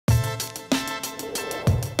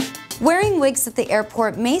Wearing wigs at the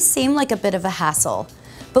airport may seem like a bit of a hassle,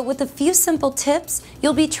 but with a few simple tips,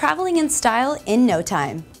 you'll be traveling in style in no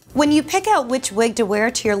time. When you pick out which wig to wear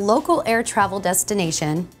to your local air travel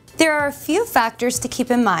destination, there are a few factors to keep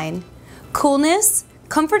in mind: coolness,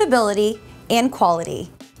 comfortability, and quality.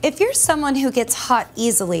 If you're someone who gets hot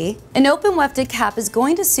easily, an open wefted cap is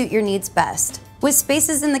going to suit your needs best. With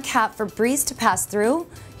spaces in the cap for breeze to pass through,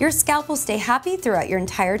 your scalp will stay happy throughout your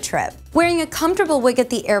entire trip. Wearing a comfortable wig at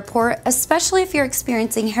the airport, especially if you're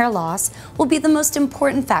experiencing hair loss, will be the most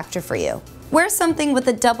important factor for you. Wear something with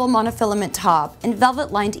a double monofilament top and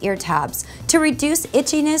velvet-lined ear tabs to reduce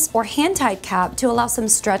itchiness, or hand-tied cap to allow some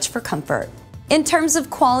stretch for comfort. In terms of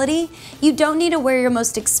quality, you don't need to wear your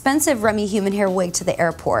most expensive Remy human hair wig to the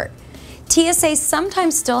airport. TSA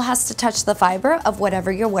sometimes still has to touch the fiber of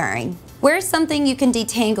whatever you're wearing. Wear something you can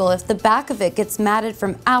detangle if the back of it gets matted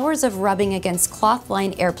from hours of rubbing against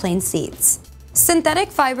cloth-lined airplane seats.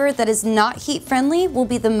 Synthetic fiber that is not heat-friendly will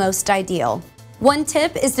be the most ideal. One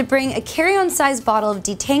tip is to bring a carry-on size bottle of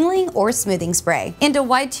detangling or smoothing spray and a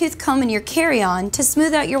wide-tooth comb in your carry-on to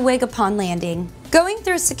smooth out your wig upon landing. Going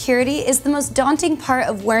through security is the most daunting part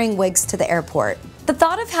of wearing wigs to the airport. The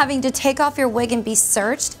thought of having to take off your wig and be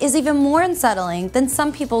searched is even more unsettling than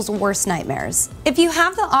some people's worst nightmares. If you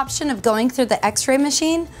have the option of going through the X-ray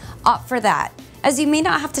machine, opt for that, as you may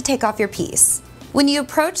not have to take off your piece. When you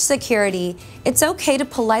approach security, it's okay to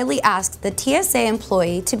politely ask the TSA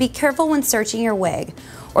employee to be careful when searching your wig,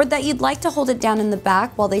 or that you'd like to hold it down in the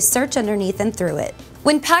back while they search underneath and through it.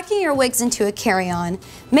 When packing your wigs into a carry-on,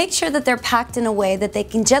 make sure that they're packed in a way that they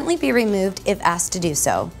can gently be removed if asked to do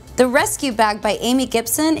so. The Rescue Bag by Amy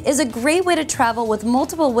Gibson is a great way to travel with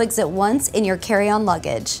multiple wigs at once in your carry-on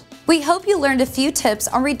luggage. We hope you learned a few tips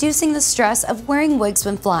on reducing the stress of wearing wigs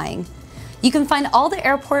when flying. You can find all the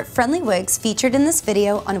airport-friendly wigs featured in this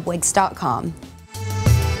video on Wigs.com.